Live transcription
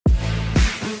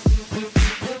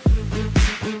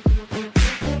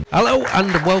Hello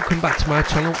and welcome back to my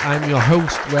channel. I'm your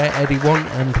host, Rare Eddie One,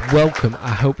 and welcome.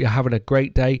 I hope you're having a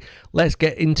great day. Let's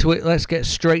get into it. Let's get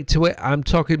straight to it. I'm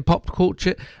talking pop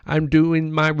culture. I'm doing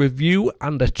my review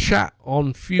and a chat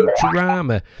on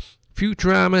Futurama.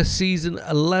 Futurama season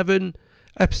 11,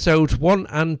 episodes 1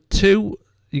 and 2.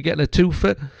 You're getting a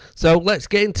twofer. So let's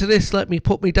get into this. Let me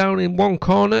put me down in one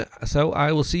corner. So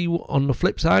I will see you on the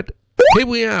flip side. Here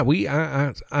we are. We are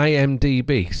at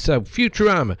IMDb. So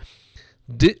Futurama.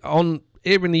 On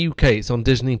here in the UK, it's on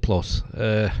Disney Plus,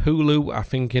 Hulu, I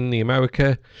think in the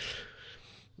America.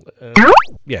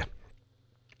 Yeah.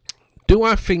 Do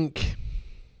I think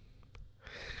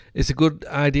it's a good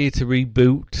idea to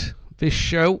reboot this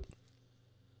show?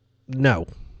 No.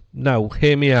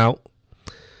 Hear me out.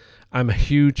 I'm a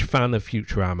huge fan of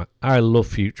Futurama. I love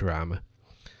Futurama.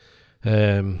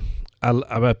 I'm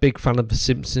a big fan of The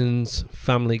Simpsons,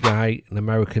 Family Guy, and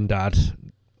American Dad.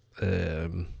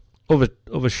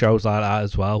 Other shows like that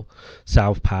as well,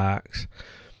 South Park,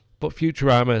 but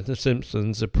Futurama and The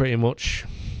Simpsons are pretty much,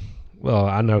 well,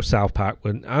 I know South Park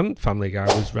and Family Guy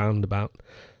was round about,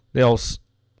 they all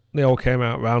came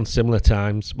out around similar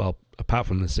times, well, apart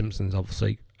from The Simpsons,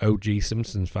 obviously, OG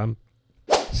Simpsons fan.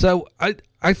 So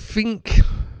I think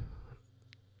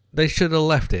they should have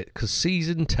left it, because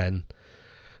season 10,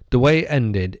 the way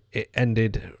it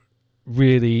ended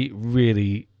really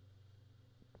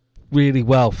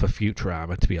well for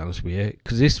Futurama, to be honest with you,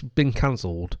 because it's been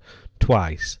cancelled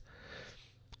twice.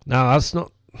 Now, that's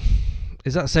not.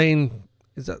 Is that saying?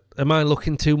 Am I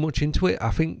looking too much into it?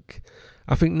 I think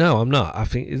no, I'm not. I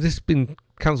think this has been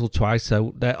cancelled twice,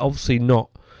 so they're obviously not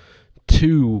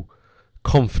too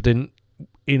confident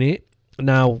in it.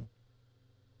 Now,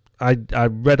 I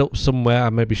read up somewhere,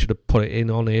 I maybe should have put it in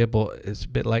on here, but it's a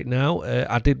bit late now.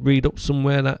 I did read up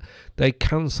somewhere that they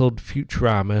cancelled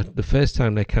Futurama, the first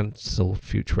time they cancelled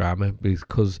Futurama,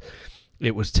 because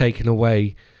it was taking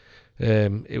away,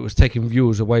 it was taking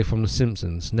viewers away from The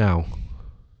Simpsons. Now,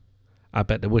 I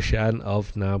bet they wish it hadn't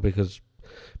of now, because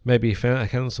maybe if I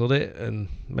cancelled it and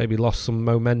maybe lost some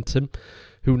momentum,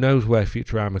 who knows where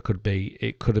Futurama could be.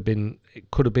 It could have been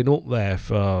up there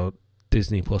for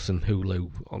Disney Plus and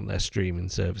Hulu on their streaming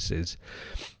services.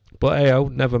 But hey,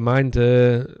 never mind.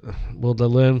 Will they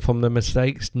learn from their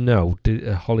mistakes? No,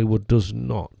 Hollywood does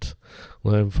not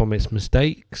learn from its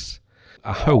mistakes.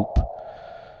 I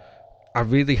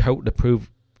really hope they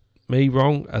prove me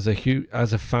wrong as a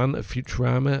fan of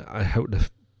Futurama. I hope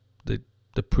they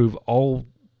prove all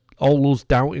those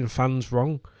doubting fans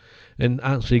wrong and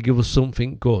actually give us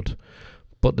something good.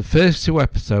 But the first two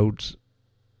episodes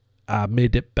are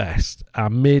mid at best.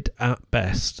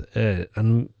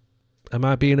 And am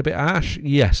I being a bit harsh?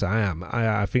 Yes, I am.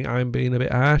 I think I'm being a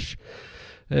bit harsh.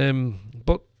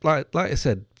 But like I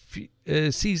said,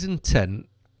 season 10,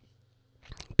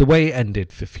 the way it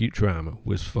ended for Futurama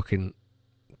was fucking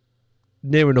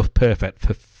near enough perfect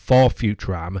for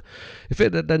Futurama. If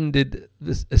it had ended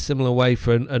a similar way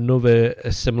for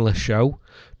a similar show,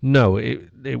 no,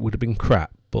 it would have been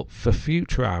crap. But for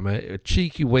Futurama, a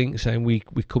cheeky wink saying we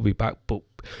could be back, but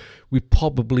we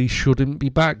probably shouldn't be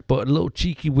back. But a little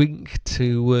cheeky wink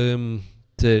to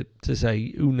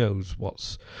say who knows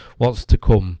what's to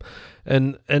come,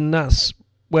 and that's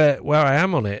where I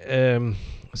am on it.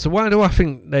 So why do I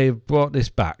think they've brought this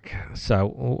back?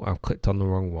 So I've clicked on the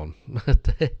wrong one.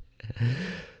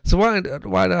 So why do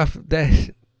like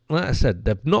I said,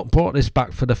 they've not brought this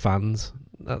back for the fans.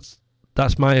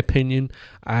 That's my opinion.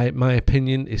 My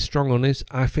opinion is strong on this.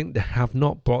 I think they have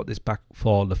not brought this back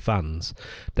for the fans.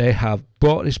 They have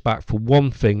brought this back for one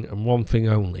thing and one thing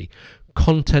only.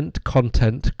 Content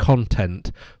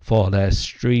for their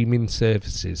streaming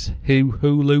services.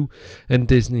 Hulu and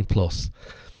Disney Plus.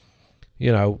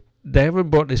 You know, they haven't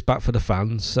brought this back for the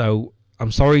fans. So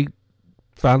I'm sorry,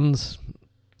 fans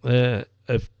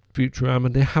of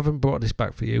Futurama. They haven't brought this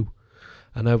back for you.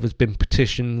 I know there's been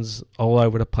petitions all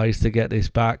over the place to get this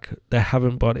back. They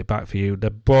haven't brought it back for you. They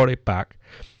brought it back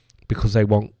because they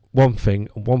want one thing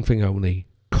and one thing only: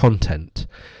 content.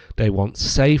 They want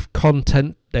safe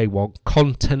content. They want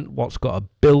content what's got a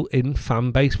built-in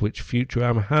fan base, which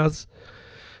Futurama has.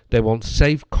 They want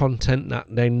safe content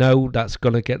that they know that's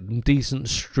going to get them decent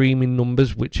streaming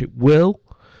numbers, which it will.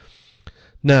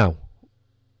 Now,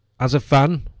 as a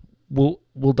fan, will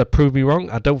they prove me wrong?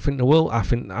 I don't think they will. I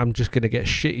think I'm just going to get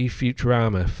shitty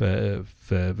Futurama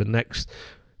for the next.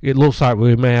 It looks like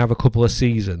we may have a couple of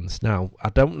seasons. Now, I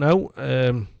don't know,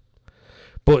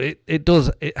 but it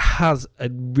does. It has a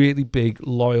really big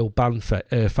loyal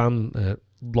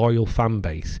loyal fan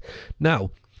base.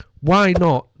 Now, why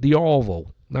not the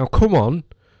Orville? Now, come on,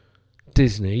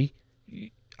 Disney.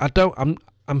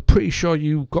 I'm I'm pretty sure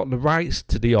you got the rights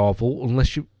to the Orville,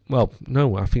 unless you... Well,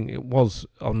 no, I think it was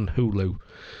on Hulu.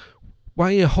 Why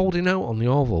are you holding out on the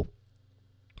Orville?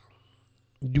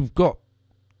 You've got...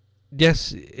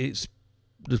 Yes, there's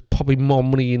probably more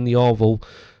money in the Orville.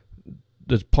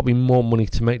 There's probably more money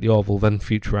to make the Orville than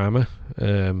Futurama.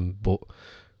 But,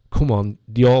 come on,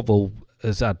 the Orville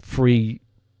has had 3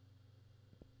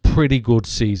 pretty good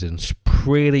seasons.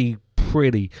 Pretty,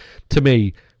 to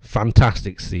me,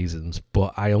 fantastic seasons.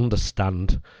 But I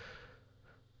understand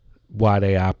why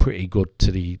they are pretty good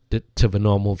to the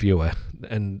normal viewer.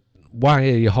 And why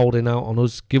are you holding out on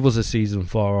us? Give us a season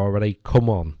 4 already. Come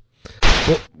on.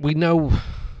 But we know,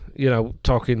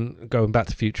 going back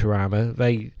to Futurama,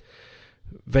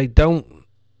 they don't,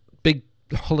 big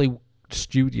Hollywood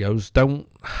studios don't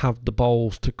have the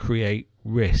balls to create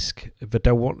risk. They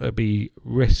don't want to be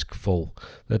riskful.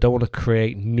 They don't want to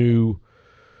create new,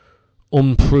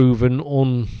 unproven,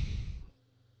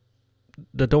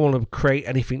 they don't want to create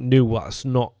anything new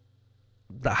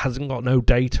that hasn't got no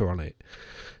data on it.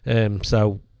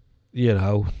 So,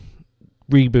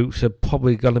 reboots are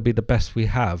probably going to be the best we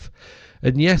have.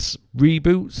 And yes,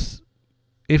 reboots,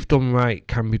 if done right,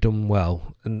 can be done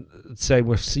well. And same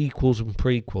with sequels and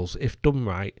prequels. If done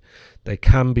right, they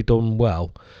can be done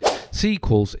well.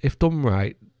 Sequels, if done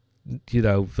right,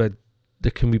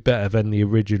 they can be better than the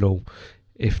original,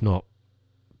 if not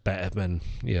better than,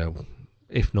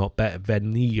 if not better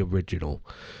than the original.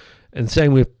 And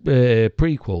same with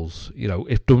prequels,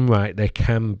 if done right, they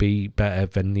can be better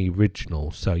than the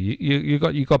original. So you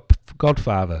got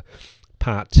Godfather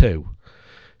Part 2,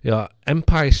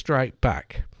 Empire Strike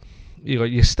Back, you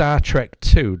got your Star Trek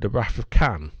 2, The Wrath of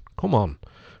Khan. Come on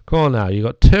now. You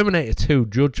got Terminator 2,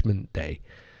 Judgment Day.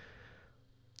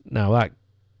 Now that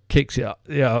kicks it,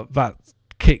 that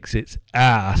kicks its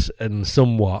ass and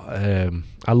somewhat.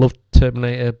 I love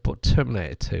Terminator, but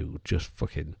Terminator 2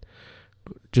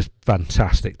 just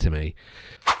fantastic to me.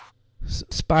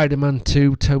 Spider-Man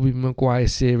 2, Tobey Maguire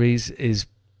series is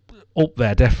up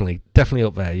there, definitely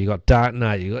up there. You got Dark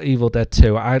Knight, you got Evil Dead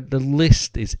 2. The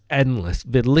list is endless.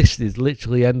 The list is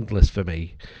literally endless for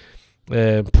me.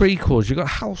 Prequels, you got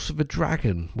House of the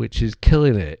Dragon, which is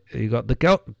killing it. You got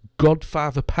the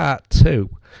Godfather Part 2.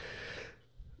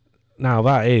 Now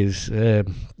that is,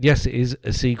 yes, it is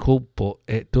a sequel, but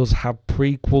it does have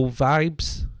prequel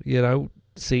vibes.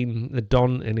 Seeing the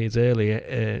Don in his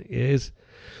earlier years.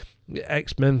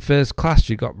 X-Men First Class,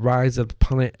 you got Rise of the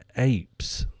Planet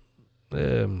Apes,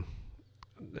 and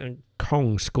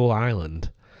Kong Skull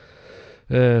Island,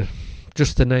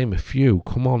 just to name a few.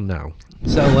 Come on now.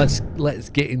 So let's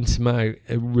get into my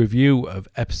review of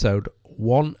episode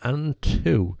 1 and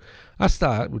 2. I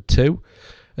start with 2.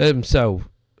 So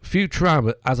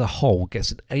Futurama as a whole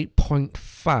gets an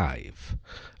 8.5.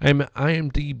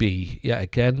 IMDb, yet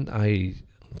again,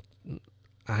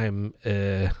 I'm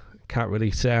can't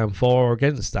really say I'm for or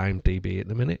against IMDb at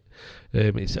the minute.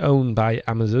 It's owned by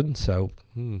Amazon, so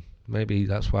maybe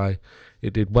that's why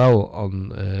it did well on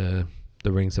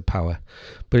The Rings of Power.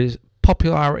 But its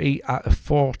popularity at a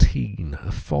 14.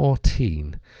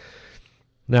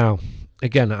 Now,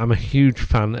 again, I'm a huge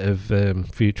fan of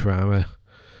Futurama.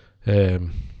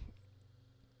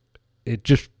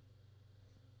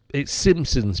 It's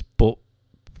Simpsons, but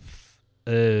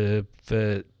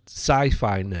for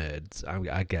sci-fi nerds,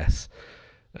 I guess.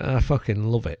 I fucking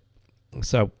love it.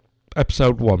 So,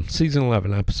 episode 1, season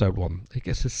 11, episode 1, it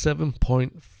gets a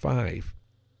 7.5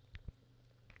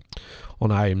 on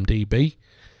IMDb.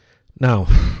 Now,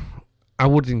 I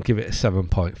wouldn't give it a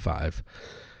 7.5.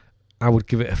 I would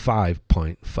give it a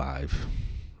 5.5.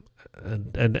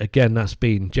 And again, that's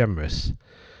being generous.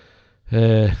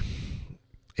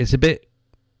 It's a bit,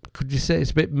 could you say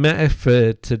it's a bit meta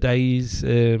for today's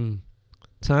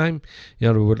time?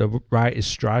 With the writer's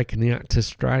strike and the actor's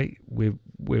strike, with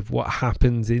what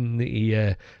happens in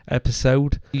the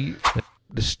episode.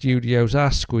 The studios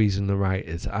are squeezing the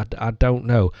writers. I don't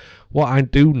know. What I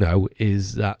do know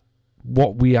is that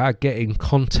what we are getting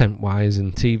content-wise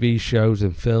in TV shows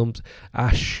and films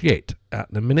are shit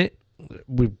at the minute.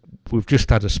 We've just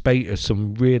had a spate of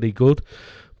some really good,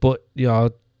 but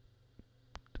when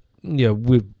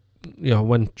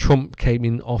Trump came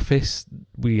in office,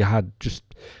 we had just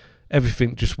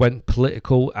everything just went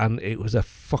political, and it was a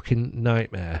fucking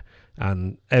nightmare.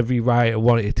 And every writer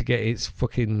wanted to get its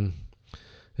fucking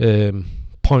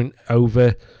point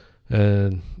over.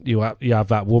 You have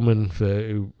that woman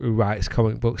who writes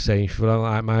comic books saying, if you don't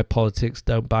like my politics,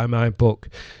 don't buy my book.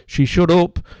 She shut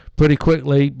up pretty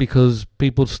quickly because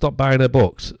people stopped buying her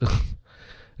books.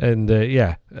 And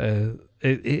it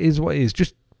is what it is.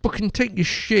 Just fucking take your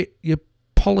shit, your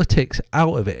politics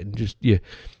out of it, and just your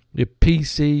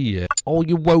PC, all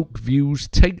your woke views,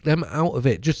 take them out of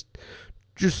it. Just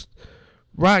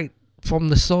write from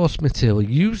the source material.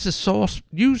 Use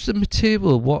the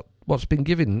material what's been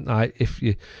given. Like if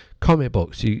you comic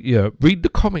books, you read the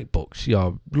comic books.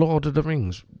 Lord of the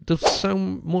Rings. There's so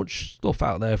much stuff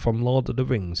out there from Lord of the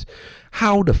Rings.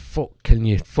 How the fuck can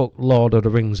you fuck Lord of the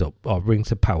Rings up, or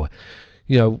Rings of Power?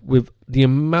 With the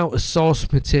amount of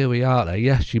source material out there,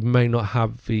 yes, you may not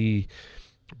have the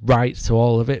rights to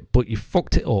all of it, but you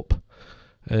fucked it up.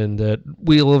 And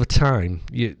Wheel of Time,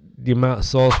 the amount of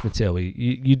source material,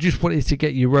 you just wanted to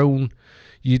get your own.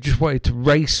 You just wanted to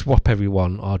race swap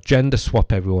everyone, or gender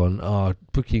swap everyone, or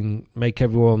fucking make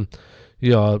everyone,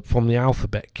 from the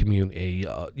alphabet community,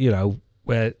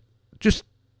 where just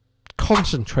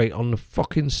concentrate on the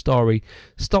fucking story.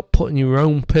 Stop putting your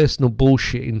own personal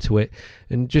bullshit into it,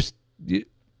 and just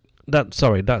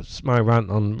that's my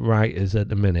rant on writers at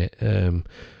the minute.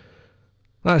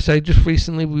 Like I say, just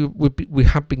recently we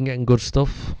have been getting good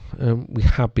stuff.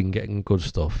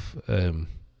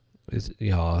 Is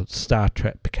Star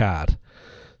Trek Picard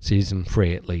season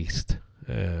 3 at least.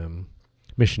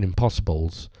 Mission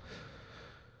Impossibles.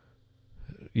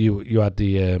 You had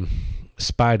the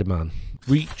Spider-Man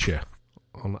Reacher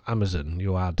on Amazon.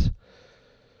 You had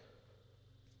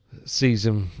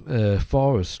season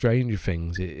 4 of Stranger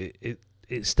Things. It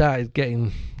started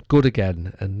getting good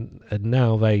again, and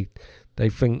now they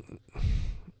think,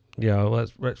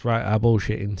 let's write our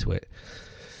bullshit into it.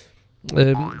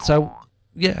 So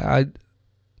yeah,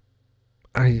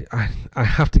 I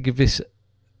have to give this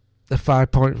a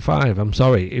 5.5. I'm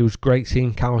sorry. It was great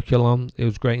seeing Calculon. It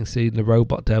was great seeing the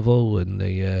Robot Devil and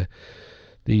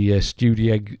the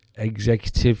studio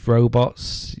executive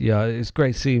robots. It's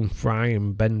great seeing Fry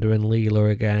and Bender and Leela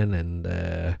again, and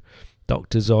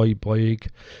Dr. Zoidberg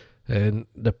and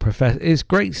the Professor. It's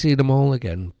great seeing them all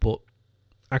again, but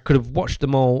I could have watched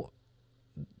them all,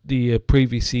 the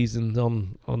previous seasons,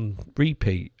 on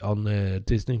repeat on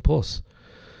Disney Plus.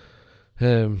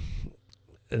 And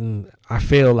I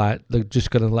feel like they're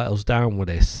just going to let us down with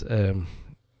this.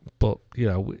 But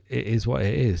it is what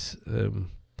it is.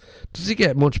 Does it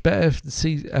get much better for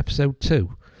episode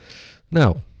 2?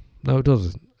 No, it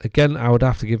doesn't. Again, I would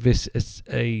have to give this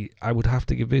a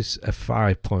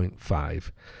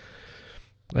 5.5.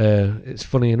 It's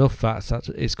funny enough that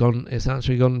it's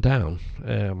actually gone down.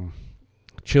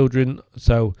 Children.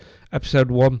 So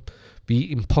episode 1, the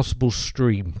Impossible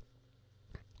Stream.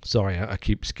 Sorry, I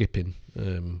keep skipping.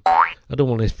 I don't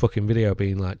want this fucking video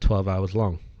being like 12 hours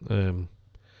long.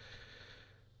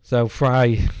 So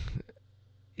Fry,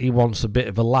 he wants a bit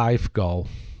of a life goal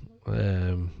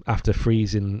after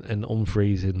freezing and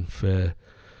unfreezing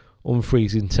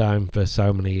time for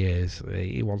so many years.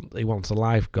 He wants a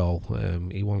life goal.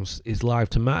 He wants his life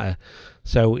to matter.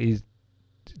 So he's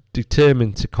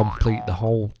determined to complete the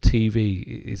whole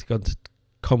TV. He's going to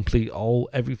complete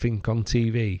everything on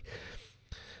TV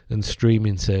and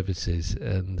streaming services,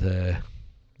 and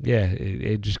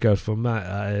it just goes from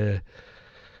that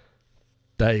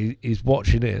he's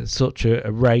watching it at such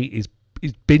a rate, he's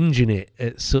binging it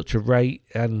at such a rate,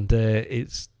 and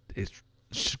it's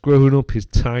screwing up his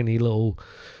tiny little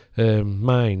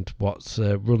mind, what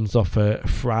runs off a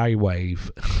Fry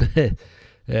wave.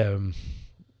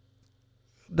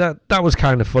 That was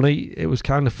kind of funny. It was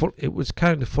kind of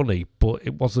funny, but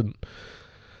it wasn't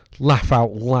laugh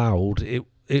out loud. It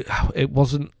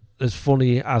wasn't as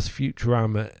funny as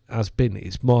Futurama has been.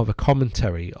 It's more of a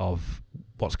commentary of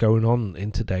what's going on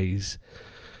in today's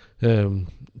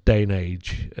day and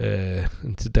age,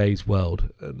 in today's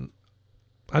world. And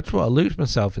I just want to lose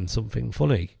myself in something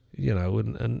funny,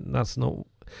 and that's not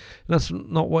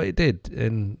what it did.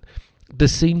 And they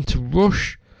seemed to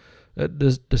rush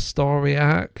the story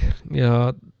arc,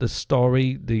 the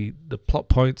story, the plot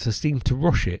points. They seem to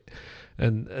rush it,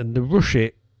 and they rush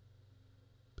it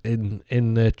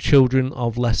in the Children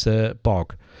of Lesser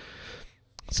Bog.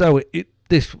 So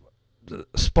this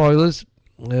spoilers.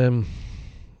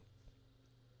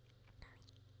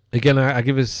 Again, I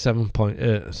give it a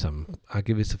 7.7. I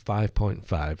give it a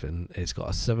 5.5, and it's got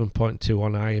a 7.2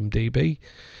 on IMDb.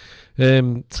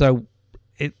 So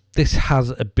this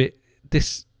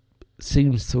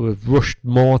seems to have rushed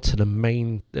more to the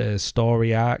main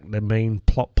story arc, the main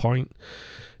plot point.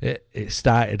 It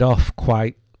started off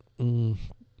quite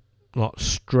not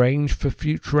strange for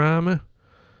Futurama.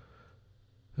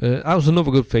 That was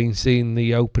another good thing, seeing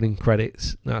the opening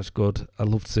credits. That's good. I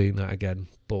loved seeing that again.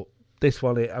 But this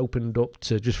one, it opened up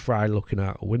to just Fry looking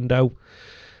out a window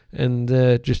and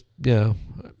just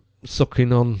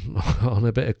sucking on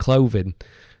a bit of clothing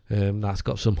that's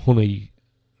got some honey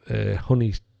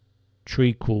honey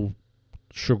treacle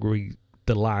sugary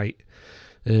delight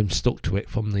stuck to it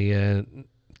from the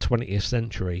 20th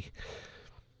century,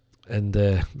 and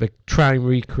they try and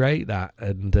recreate that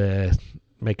and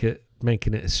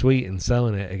making it sweet and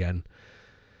selling it again.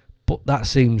 But that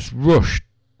seems rushed,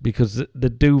 because they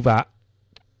do that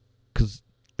because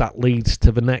that leads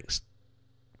to the next.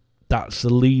 That's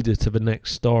the leader to the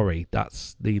next story.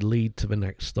 That's the lead to the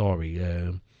next story.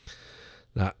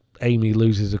 That Amy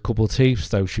loses a couple of teeth,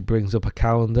 so she brings up a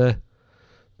calendar.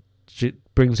 She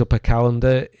brings up a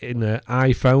calendar in her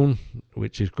iPhone,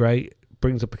 which is great.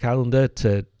 Brings up a calendar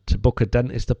to book a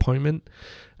dentist appointment,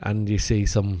 and you see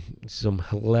some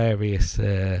hilarious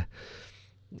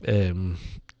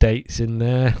dates in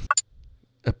there.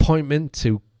 Appointment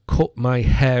to cut my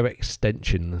hair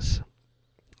extensions,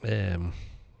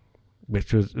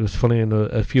 which was funny, and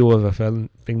a few other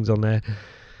things on there.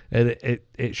 And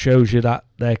it shows you that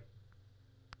their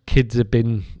kids have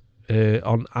been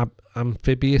on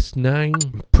Amphibious 9.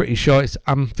 I'm pretty sure it's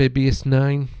Amphibious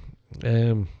 9,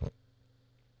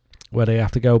 where they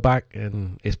have to go back,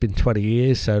 and it's been 20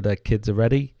 years, so their kids are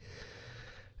ready.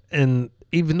 And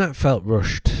even that felt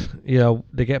rushed. You know,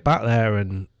 they get back there,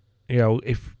 and you know,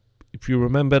 if you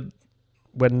remember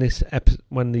when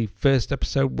the first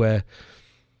episode, where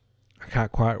I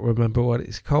can't quite remember what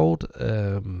it's called,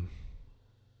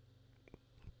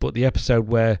 but the episode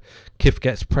where Kif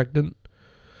gets pregnant,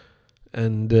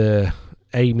 and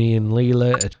Amy and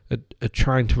Leela are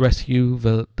trying to rescue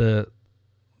the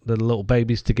little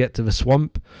babies to get to the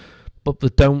swamp, but they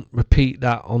don't repeat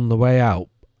that on the way out.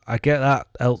 I get that.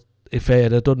 If they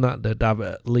had done that, they'd have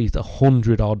at least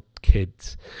 100 odd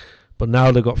kids. But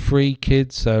now they've got 3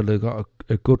 kids, so they've got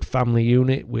a good family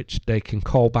unit, which they can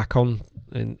call back on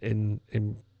in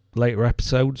later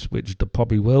episodes, which they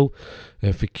probably will,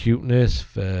 for cuteness,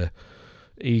 for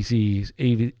easy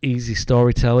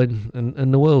storytelling,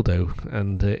 and they will do.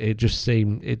 And it just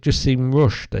seemed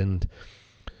rushed, and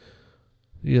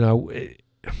you know, it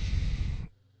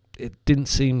didn't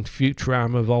seem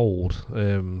Futurama of old.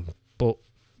 But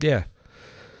yeah,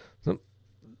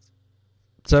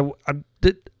 so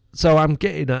I'm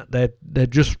getting at they're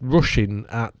just rushing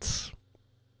at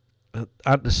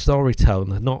the storytelling.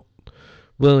 They're not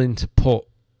willing to put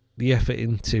the effort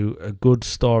into a good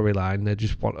storyline. They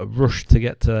just want a rush to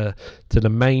get to the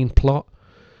main plot,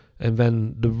 and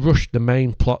then the rush the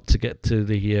main plot to get to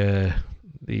the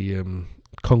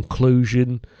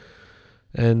conclusion.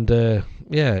 And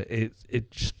yeah,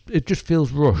 it just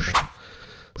feels rushed.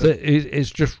 So it's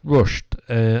just rushed.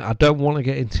 I don't want to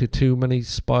get into too many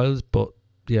spoilers, but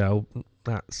you know,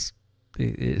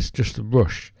 it's just a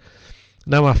rush.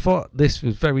 Now, I thought this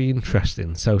was very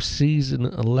interesting. So, season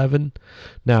 11.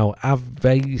 Now, has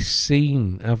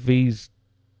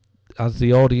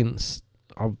the audience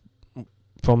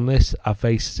from this, have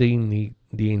they seen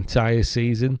the entire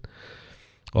season,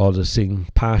 or they've seen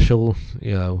partial?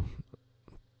 You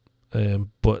know,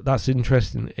 but that's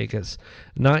interesting. It gets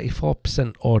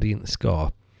 94% audience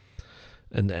score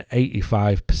and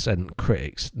 85%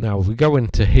 critics. Now, if we go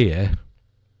into here.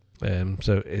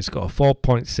 So it's got a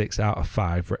 4.6 out of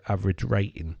 5 average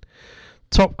rating.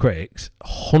 Top critics,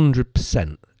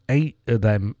 100%. 8 of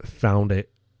them found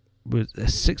it with a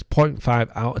 6.5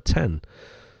 out of 10.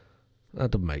 That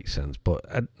doesn't make sense, but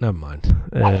never mind.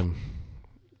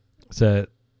 So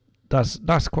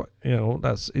that's quite, you know,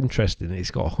 that's interesting.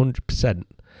 It's got 100%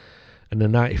 and a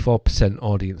 94%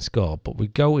 audience score. But we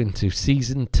go into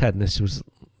season 10. That's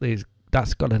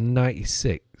got a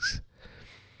 96.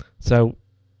 So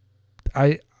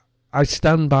I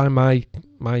stand by my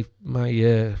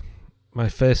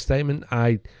first statement.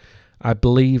 I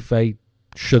believe they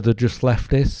should have just left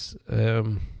this.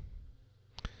 I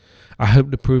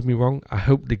hope they prove me wrong. I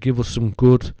hope they give us some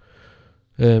good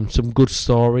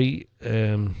story,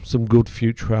 some good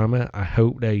Futurama. I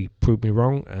hope they prove me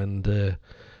wrong, and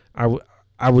I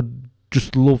would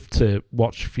just love to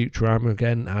watch Futurama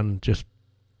again and just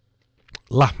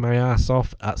laugh my ass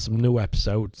off at some new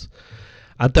episodes.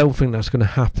 I don't think that's going to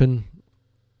happen,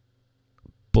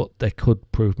 but they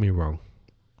could prove me wrong.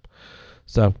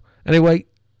 So, anyway,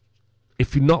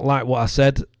 if you're not like what I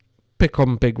said, pick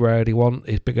on Big Red. He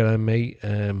is bigger than me.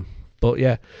 But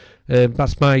yeah,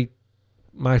 that's my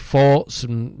thoughts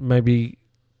and maybe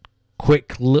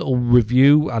quick little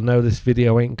review. I know this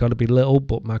video ain't going to be little,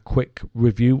 but my quick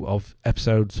review of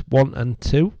episodes 1 and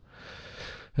 2.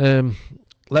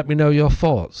 Let me know your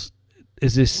thoughts.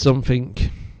 Is this something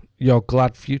you're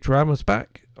glad Futurama's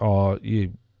back, or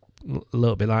you a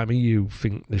little bit like me, you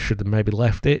think they should have maybe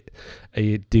left it?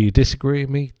 Do you disagree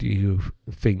with me? Do you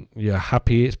think you're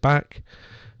happy it's back?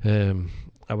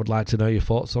 I would like to know your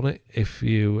thoughts on it. If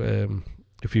you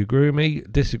agree with me,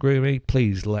 disagree with me,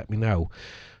 please let me know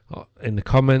in the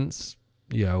comments.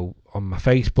 On my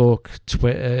Facebook,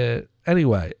 Twitter,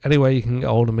 anyway you can get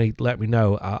hold of me. Let me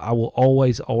know. I will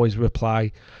always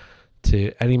reply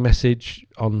to any message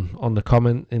on the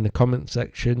comment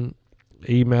section.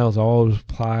 Emails, I always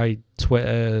reply.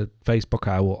 Twitter, Facebook,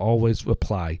 I will always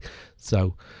reply.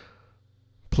 So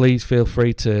please feel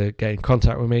free to get in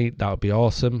contact with me. That would be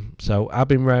awesome. So I've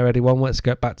been Rare 81. Let's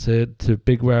get back to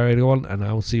Big Rare 81, and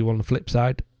I'll see you on the flip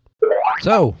side.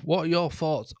 So, what are your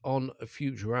thoughts on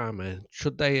Futurama?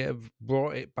 Should they have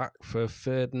brought it back for a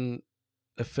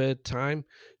third time?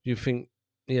 Do you think,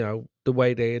 the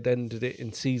way they had ended it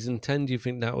in season 10, do you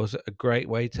think that was a great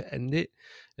way to end it?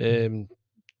 Do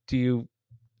you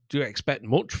expect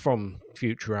much from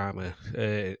Futurama?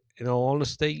 In all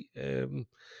honesty,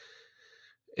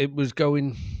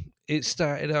 it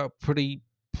started out pretty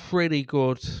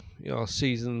good.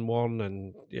 Season 1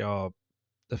 and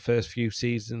the first few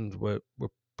seasons were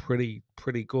pretty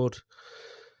good.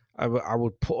 I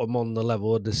would put them on the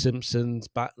level of The Simpsons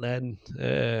back then.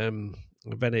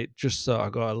 Then it just sort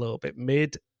of got a little bit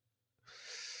mid.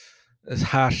 As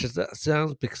harsh as that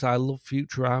sounds, because I love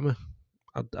Futurama,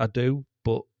 I do,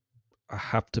 but I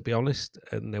have to be honest,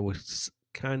 and they were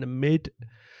kind of mid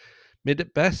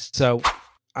at best. So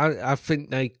I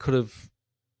think they could have.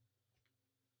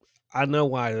 I know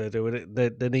why they're doing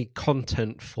it. They need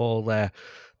content for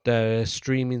their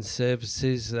streaming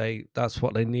services. That's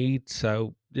what they need.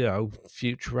 So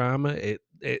Futurama.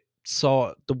 It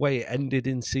saw the way it ended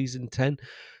in season 10.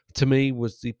 To me,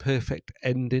 was the perfect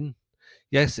ending.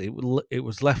 Yes, it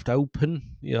was left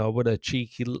open. With a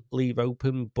cheeky leave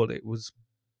open, but it was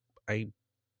a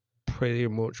pretty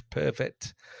much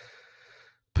perfect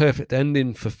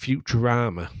ending for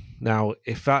Futurama. Now,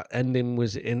 if that ending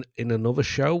was in another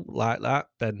show like that,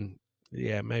 then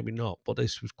yeah, maybe not. But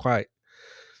this was quite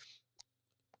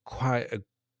a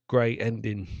great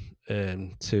ending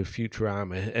to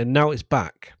Futurama, and now it's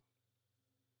back.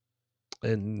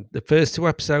 And the first 2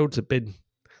 episodes have been,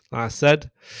 like I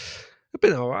said, have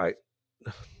been all right.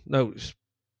 No, it's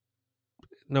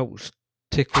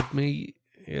tickled me,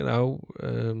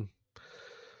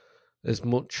 as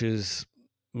much as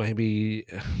maybe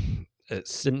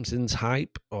Simpsons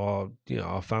hype, or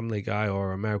a Family Guy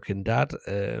or American Dad.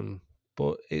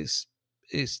 But it's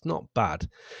not bad.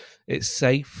 It's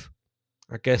safe,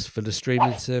 I guess, for the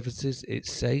streaming services.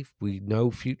 It's safe. We know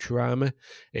Futurama.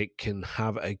 It can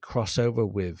have a crossover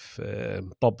with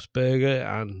Bob's Burger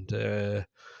and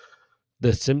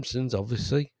The Simpsons,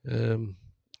 obviously. And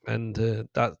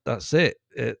that's it.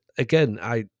 Again,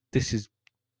 this is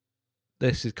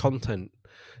content.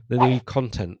 They need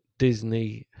content.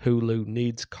 Disney, Hulu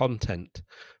needs content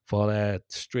for their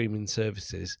streaming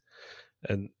services,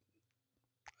 and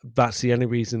that's the only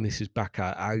reason this is back.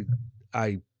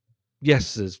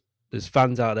 Yes, there's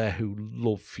fans out there who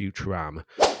love Futurama,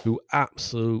 who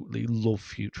absolutely love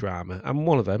Futurama. I'm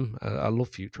one of them. I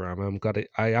love Futurama. I'm glad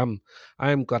I am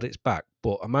glad it's back.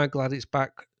 But am I glad it's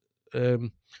back? Do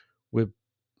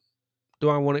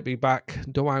I want it to be back?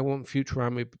 Do I want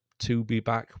Futurama to be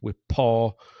back with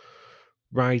poor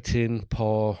writing,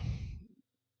 poor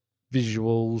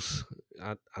visuals?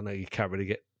 I know you can't really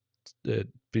get the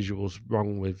visuals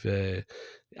wrong with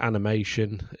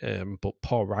animation, but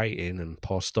poor writing and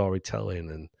poor storytelling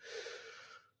and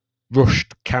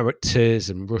rushed characters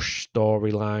and rushed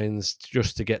storylines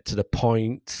just to get to the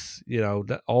point,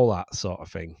 all that sort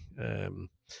of thing.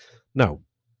 No,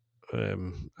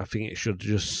 I think it should have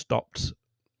just stopped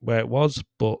where it was,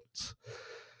 but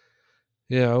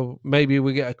maybe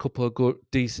we get a couple of good,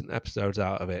 decent episodes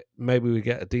out of it. Maybe we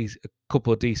get a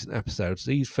couple of decent episodes.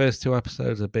 These first 2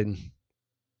 episodes have been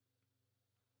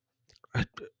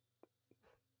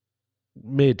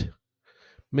mid.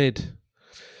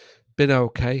 Been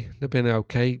okay. They've been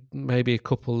okay. Maybe a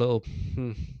couple little,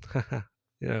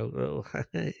 little.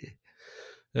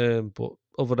 But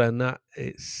other than that,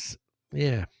 it's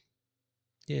yeah.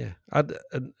 And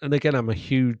again, I'm a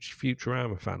huge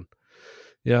Futurama fan.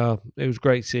 Yeah, it was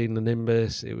great seeing the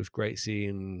Nimbus. It was great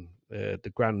seeing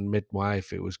the Grand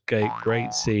Midwife. It was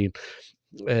great seeing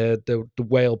the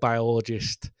whale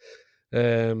biologist.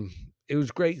 It was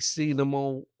great seeing them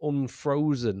all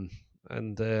unfrozen,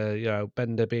 and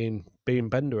Bender being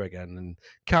Bender again, and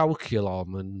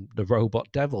Calculon and the Robot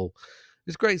Devil. It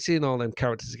was great seeing all them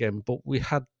characters again. But we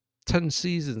had 10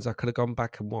 seasons I could have gone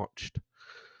back and watched.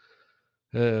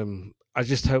 I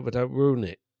just hope I don't ruin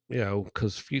it,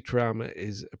 because Futurama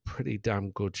is a pretty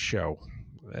damn good show.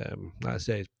 Like I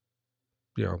say,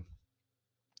 the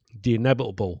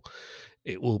inevitable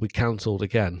it will be cancelled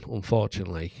again,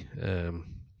 unfortunately.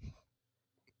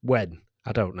 When?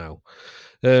 I don't know.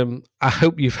 I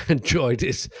hope you've enjoyed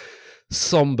this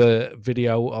somber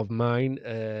video of mine.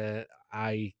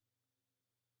 I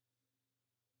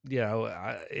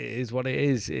it is what it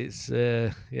is. It's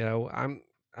am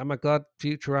I glad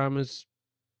Futurama's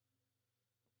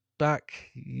back?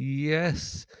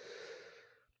 Yes.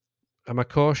 Am I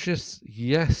cautious?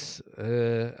 Yes.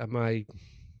 Am I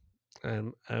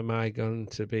going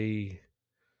to be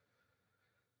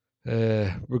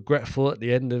regretful at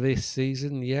the end of this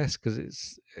season? Yes,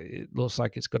 because it looks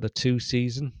like it's got a 2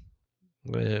 season.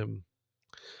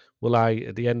 Will I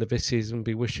at the end of this season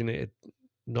be wishing it had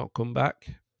not come back?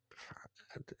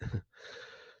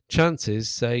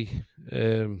 Chances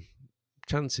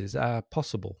are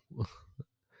possible.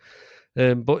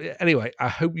 But anyway, I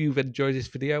hope you've enjoyed this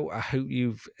video. I hope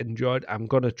you've enjoyed. I'm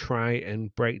gonna try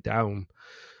and break down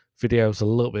videos a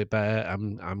little bit better.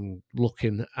 I'm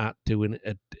looking at doing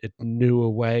a newer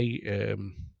way,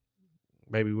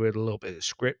 maybe with a little bit of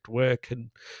script work and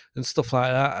stuff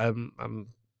like that. I'm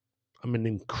an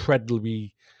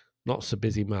incredibly not so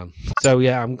busy man. So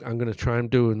yeah, I'm going to try and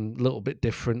do a little bit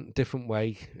different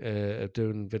way of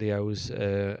doing videos.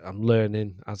 I'm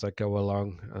learning as I go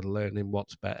along and learning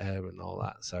what's better and all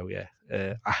that. So yeah,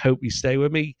 I hope you stay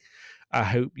with me. I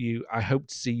hope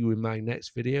to see you in my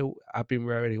next video. I've been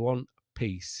Rare Anyone.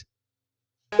 Peace.